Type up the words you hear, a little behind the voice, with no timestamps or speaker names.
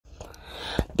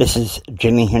This is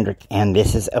Jimi Hendrix, and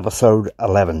this is episode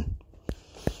 11.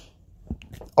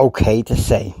 Okay to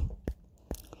say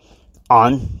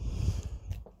on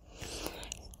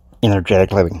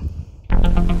energetic living.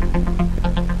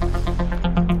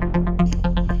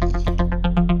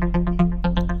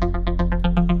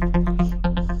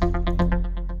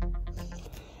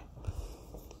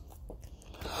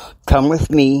 Come with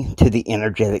me to the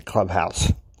energetic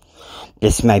clubhouse.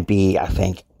 This may be, I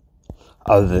think,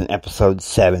 other than episode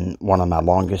 7, one of my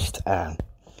longest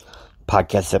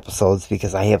podcast episodes,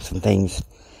 because I have some things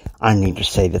I need to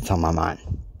say that's on my mind.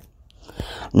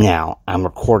 Now, I'm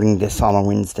recording this on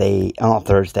a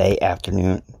Thursday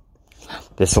afternoon.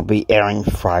 This will be airing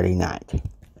Friday night,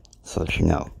 so that you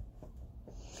know.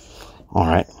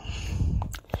 Alright.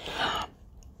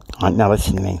 Now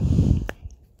listen to me.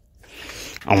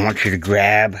 I want you to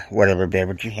grab whatever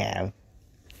beverage you have.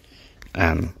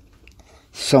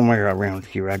 Somewhere around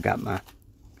here I got my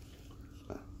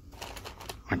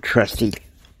trusty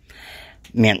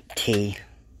mint tea.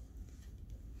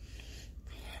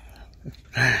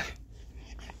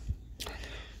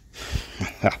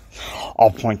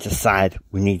 All points aside,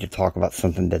 we need to talk about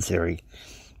something that's very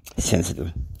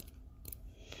sensitive.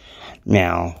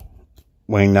 Now,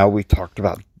 we know we talked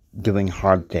about doing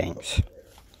hard things.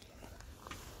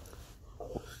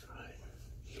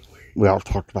 We all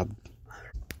talked about.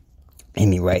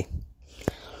 Anyway,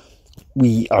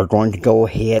 we are going to go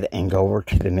ahead and go over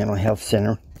to the mental health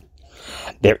center.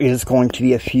 There is going to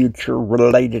be a future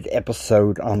related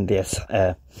episode on this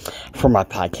for my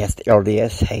podcast,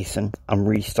 LDS Hasten. I'm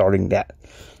restarting that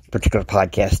particular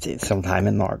podcast sometime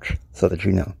in March, so that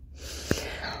you know.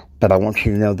 But I want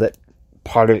you to know that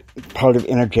part of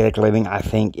energetic living, I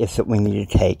think, is that we need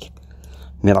to take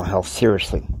mental health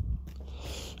seriously.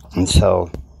 And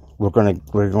so we're going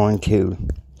to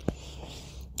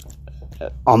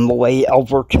on the way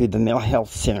over to the mental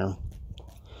health center,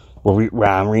 where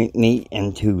I meet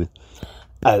into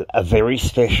a very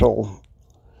special,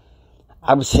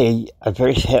 I would say, a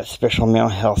very special mental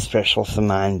health specialist of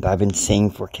mine that I've been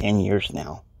seeing for 10 years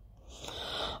now.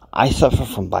 I suffer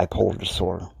from bipolar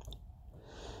disorder,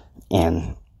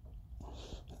 and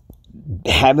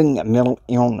having a mental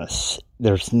illness,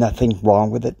 there's nothing wrong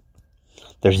with it.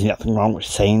 There's nothing wrong with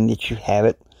saying that you have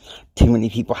it. Too many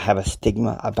people have a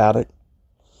stigma about it.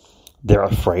 They're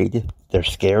afraid. They're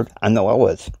scared. I know I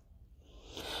was.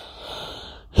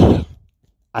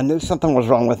 I knew something was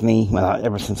wrong with me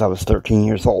ever since I was 13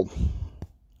 years old.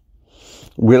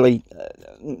 Really,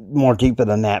 more deeper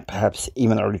than that, perhaps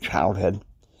even early childhood.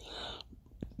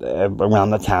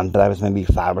 Around the time that I was maybe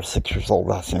 5 or 6 years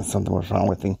old, I seen something was wrong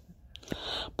with me.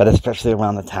 But especially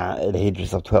around the time, at the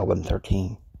ages of 12 and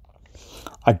 13.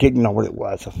 I didn't know what it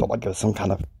was. I felt like it was some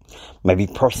kind of maybe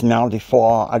personality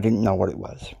flaw. I didn't know what it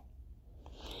was.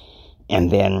 And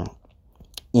then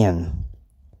in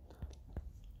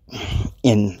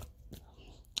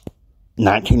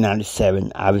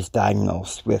 1997, I was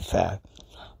diagnosed with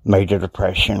major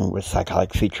depression with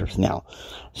psychotic features. Now,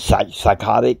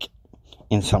 psychotic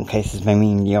in some cases may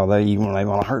mean, that you really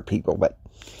want to hurt people, but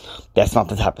that's not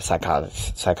the type of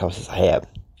psychosis I have.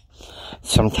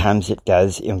 Sometimes it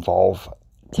does involve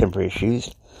temper issues,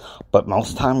 but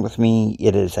most time with me,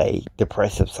 it is a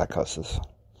depressive psychosis.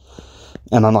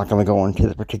 And I'm not going to go into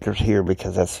the particulars here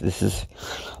because this is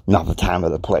not the time or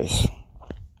the place.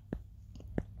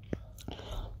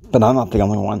 But I'm not the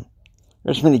only one.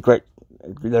 There's many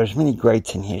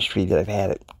greats in history that have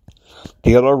had it.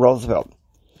 Theodore Roosevelt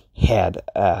had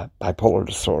bipolar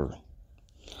disorder.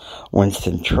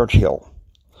 Winston Churchill.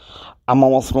 I'm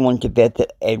almost willing to bet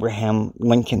that Abraham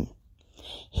Lincoln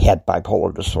had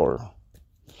bipolar disorder.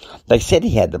 They said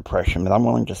he had depression, but I'm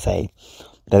willing to say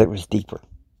that it was deeper.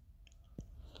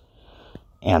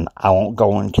 And I won't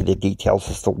go into the details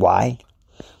as to why.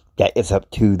 That is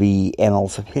up to the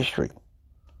annals of history.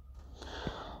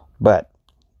 But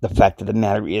the fact of the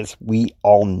matter is, we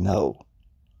all know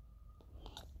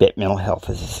that mental health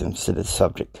is a sensitive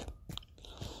subject.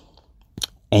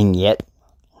 And yet,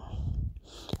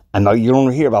 I know you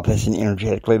don't hear about this in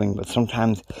energetic living, but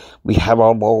sometimes we have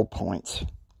our low points.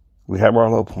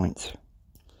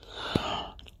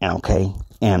 Okay,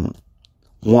 and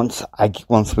once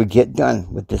we get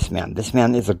done with this man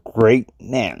is a great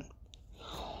man.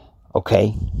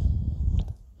 Okay,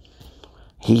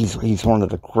 he's one of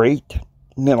the great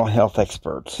mental health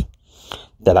experts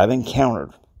that I've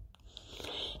encountered,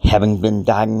 having been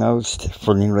diagnosed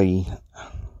for nearly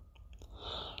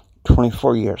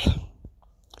 24 years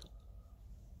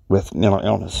with mental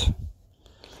illness.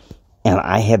 And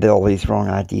I had all these wrong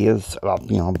ideas about,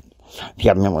 if you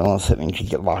have mental illness, it means you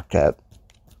get locked up.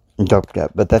 Doped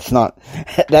up, but that's not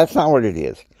what it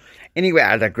is. Anyway,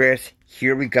 I digress.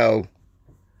 Here we go.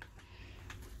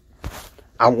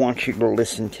 I want you to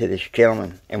listen to this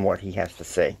gentleman and what he has to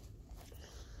say.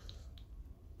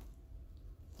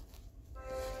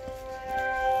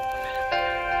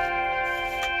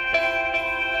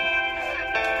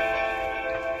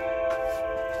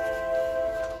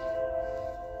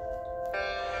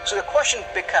 So the question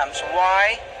becomes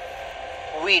why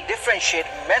we differentiate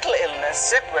mental illness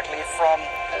separately from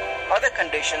other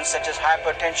conditions such as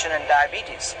hypertension and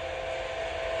diabetes.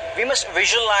 We must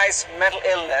visualize mental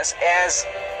illness as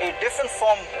a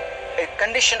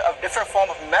condition of different form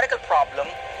of medical problem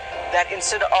that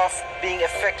instead of being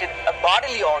affected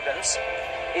bodily organs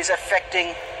is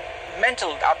affecting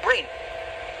our brain.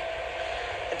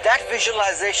 That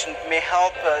visualization may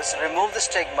help us remove the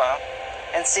stigma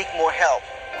and seek more help.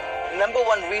 Number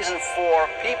one reason for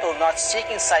people not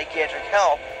seeking psychiatric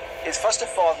help is, first of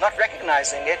all, not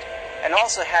recognizing it and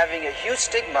also having a huge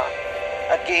stigma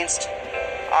against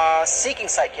seeking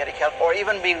psychiatric help or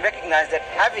even being recognized that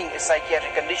having a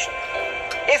psychiatric condition.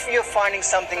 If you're finding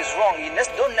something is wrong, you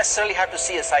don't necessarily have to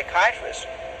see a psychiatrist.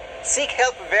 Seek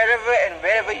help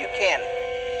wherever you can.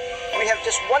 We have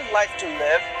just one life to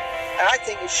live, and I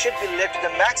think it should be lived to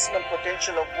the maximum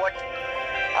potential of what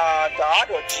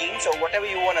God or genes or whatever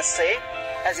you want to say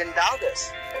has endowed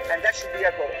us, and that should be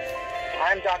our goal.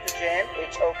 I'm Dr. Jan.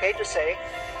 It's okay to say.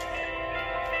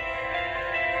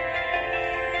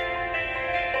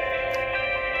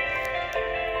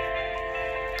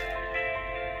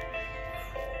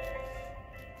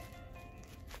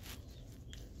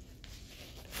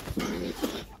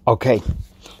 Okay,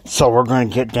 so we're going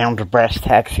to get down to brass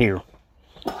tacks here.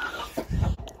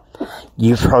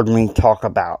 You've heard me talk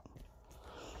about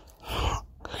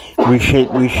we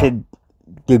should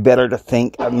do better to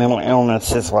think of mental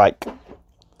illness as like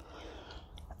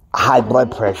high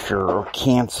blood pressure or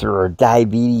cancer or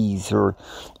diabetes or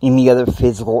any other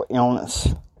physical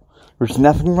illness. There's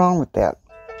nothing wrong with that.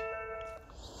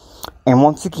 And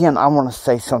once again, I want to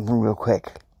say something real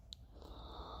quick.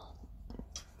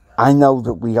 I know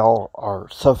that we all are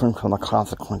suffering from the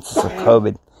consequences of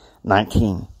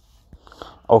COVID-19.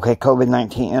 Okay,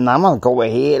 COVID-19, and I'm going to go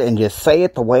ahead and just say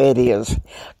it the way it is.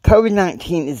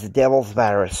 COVID-19 is the devil's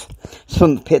virus. It's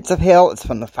from the pits of hell. It's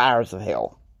from the fires of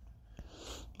hell.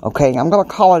 Okay, I'm going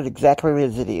to call it exactly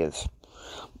as it is.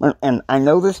 And I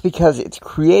know this because it's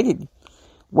created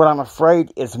what I'm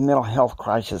afraid is a mental health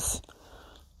crisis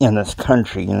in this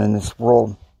country and in this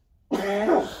world.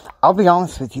 I'll be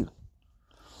honest with you.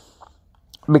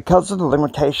 Because of the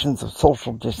limitations of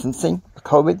social distancing,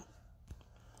 COVID,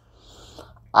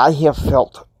 I have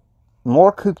felt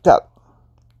more cooped up,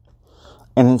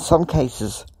 and in some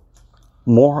cases,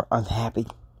 more unhappy.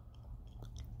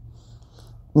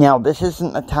 Now, this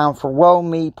isn't a time for woe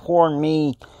me, poor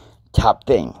me type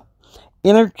thing.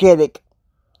 Energetic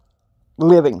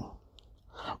living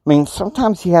means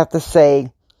sometimes you have to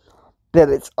say that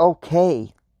it's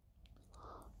okay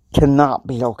to not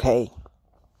be okay,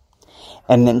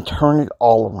 and then turn it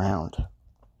all around.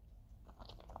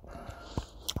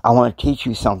 I want to teach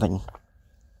you something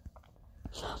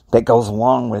that goes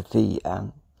along with the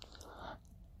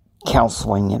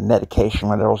counseling and medication,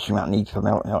 whatever else you might need for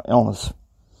mental illness.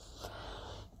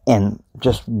 And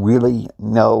just really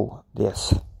know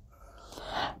this.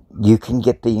 You can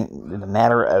get the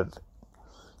matter of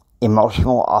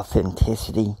emotional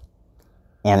authenticity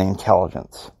and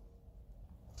intelligence.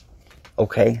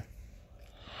 Okay?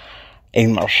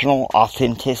 Emotional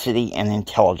authenticity and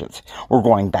intelligence. We're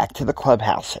going back to the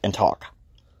clubhouse and talk.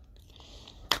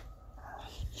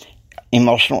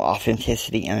 Emotional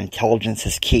authenticity and intelligence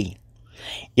is key.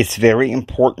 It's very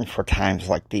important for times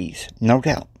like these. No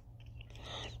doubt.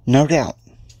 No doubt.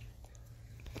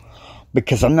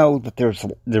 Because I know that there's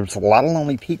a lot of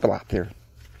lonely people out there.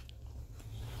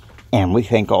 And we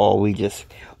think, oh, we just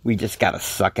gotta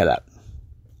suck it up.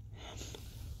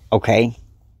 Okay?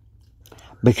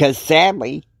 Because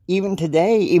sadly, even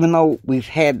today, even though we've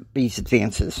had these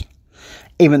advances,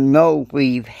 even though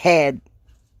we've had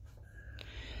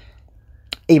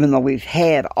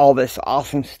all this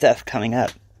awesome stuff coming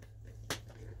up,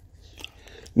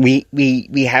 we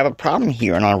have a problem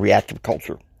here in our reactive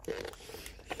culture.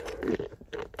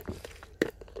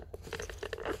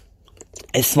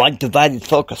 It's like divided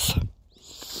focus.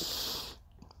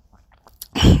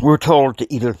 We're told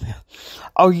to either,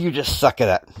 oh, you just suck it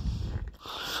up.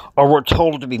 Or we're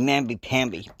told to be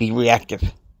namby-pamby, be reactive.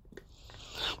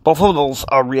 Both of those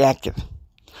are reactive.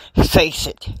 Face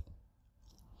it.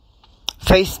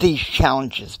 Face these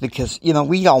challenges because,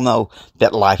 we all know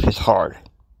that life is hard.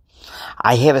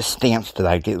 I have a stance that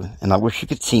I do, and I wish you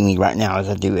could see me right now as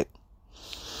I do it.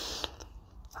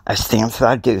 A stance that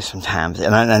I do sometimes,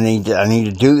 and I need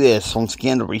to do this once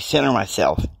again to recenter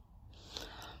myself.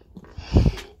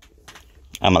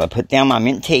 I'm going to put down my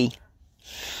mint tea,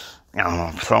 and I'm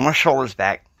going to throw my shoulders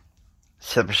back,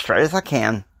 sit up as straight as I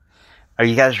can. Are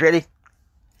you guys ready?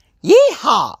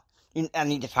 Yeehaw! I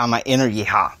need to find my inner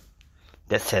yeehaw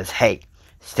that says, hey,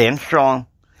 stand strong,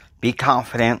 be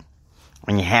confident.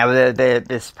 When you have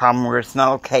this problem where it's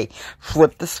not okay,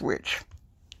 flip the switch.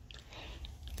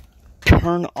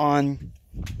 Turn on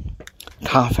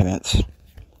confidence.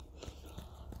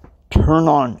 Turn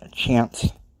on a chance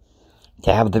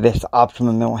to have the best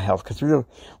optimum mental health. Because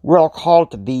we're all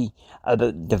called to be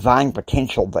the divine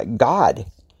potential that God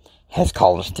has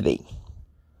called us to be.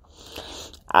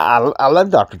 I love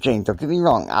Dr. James, don't get me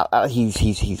wrong.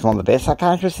 He's one of the best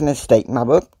psychiatrists in this state in my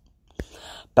book.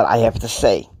 But I have to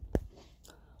say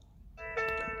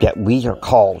that we are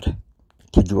called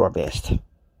to do our best.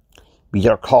 We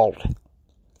are called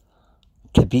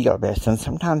to be our best. And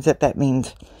sometimes that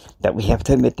means that we have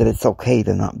to admit that it's okay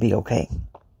to not be okay.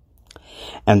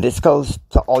 And this goes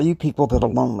to all you people that are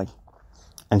lonely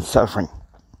and suffering.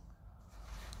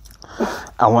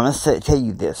 I want to tell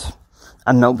you this.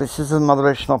 I know this is a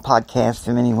motivational podcast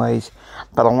in many ways,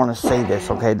 but I want to say this,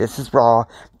 okay? This is raw,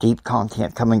 deep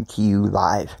content coming to you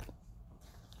live.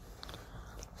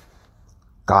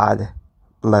 God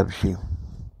loves you.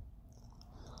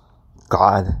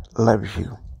 God loves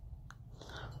you.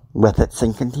 Let it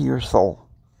sink into your soul.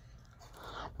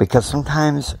 Because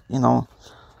sometimes, I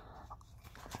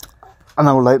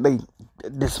know lately,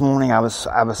 this morning I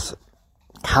was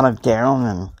kind of down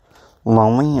and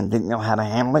lonely and didn't know how to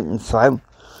handle it. And so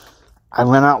I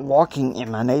went out walking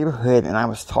in my neighborhood and I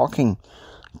was talking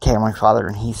to my father,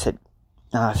 and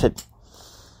I said,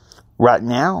 right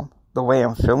now, the way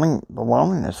I'm feeling, the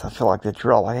loneliness, I feel like that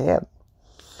you're all I have.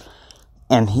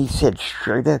 And he said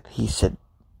straight up,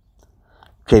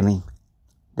 Jamie,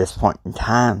 this point in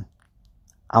time,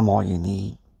 I'm all you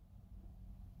need.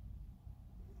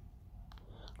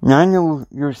 Now, I know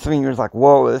you're sitting here like,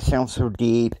 whoa, this sounds so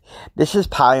deep. This is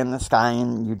pie in the sky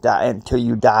and you die until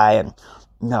you die. And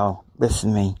no, listen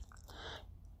to me.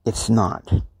 It's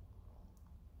not.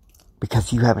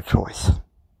 Because you have a choice.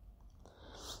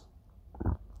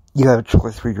 You have a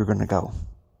choice where you're going to go.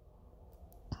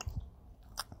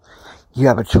 You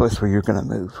have a choice where you're going to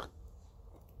move.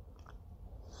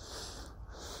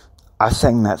 I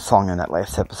sang that song in that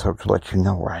last episode to let you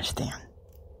know where I stand.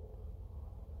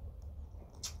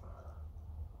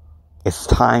 It's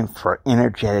time for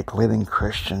energetic living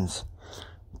Christians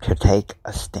to take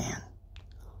a stand.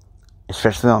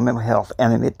 Especially on mental health,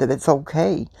 and admit that it's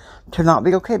okay to not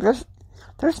be okay. There's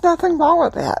nothing wrong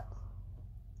with that.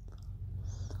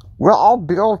 We're all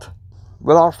built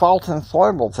with our faults and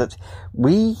foibles.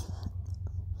 We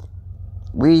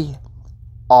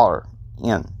are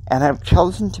in and have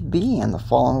chosen to be in the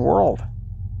fallen world.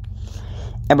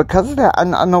 And because of that,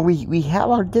 I know we have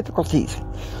our difficulties.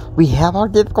 We have our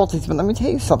difficulties, but let me tell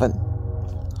you something.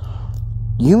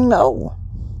 You know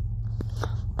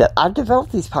that I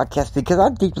developed these podcasts because I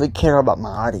deeply care about my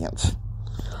audience.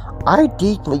 I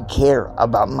deeply care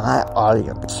about my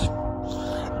audience.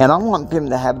 And I want them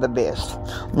to have the best.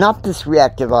 Not this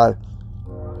reactive,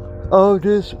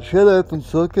 just shut up and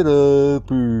suck it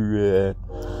up.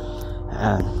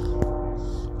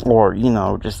 Or,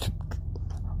 just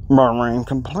murmur and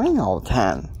complain all the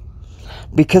time.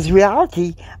 Because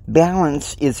reality,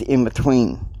 balance is in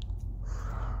between.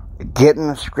 Get in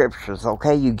the scriptures,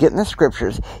 okay? You get in the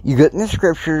scriptures. You get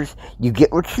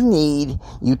what you need.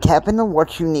 You tap into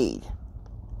what you need.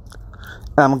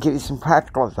 And I'm going to give you some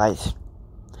practical advice.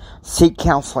 Seek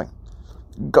counseling.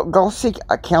 Go seek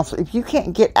a counselor. If you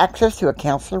can't get access to a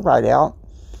counselor right out,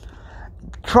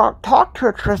 talk to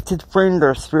a trusted friend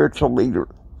or a spiritual leader.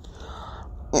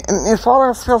 And if all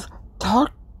else fails,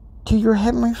 talk to your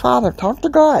Heavenly Father. Talk to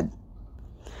God.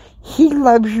 He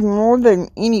loves you more than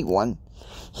anyone.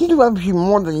 He loves you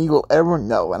more than you will ever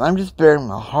know. And I'm just bearing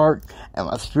my heart and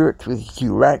my spirit with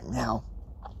you right now.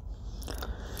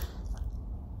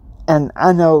 And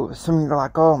I know some of you are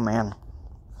like, oh man,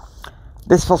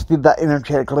 this is supposed to be about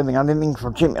energetic living. I didn't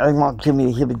want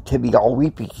Jimmy to be all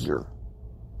weepy here.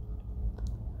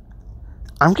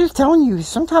 I'm just telling you,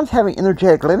 sometimes having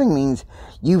energetic living means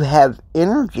you have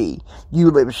energy. You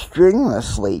live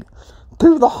strenuously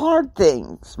through the hard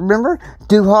things. Remember?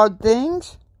 Do hard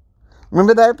things?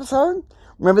 Remember that episode?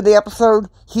 Remember the episode,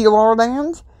 Heal Our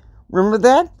Lands? Remember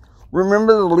that?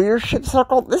 Remember the leadership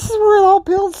circle? This is where it all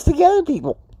builds together,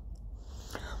 people.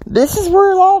 This is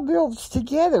where it all builds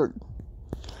together.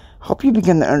 Hope you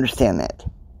begin to understand that.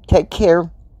 Take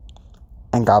care,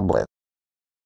 and God bless.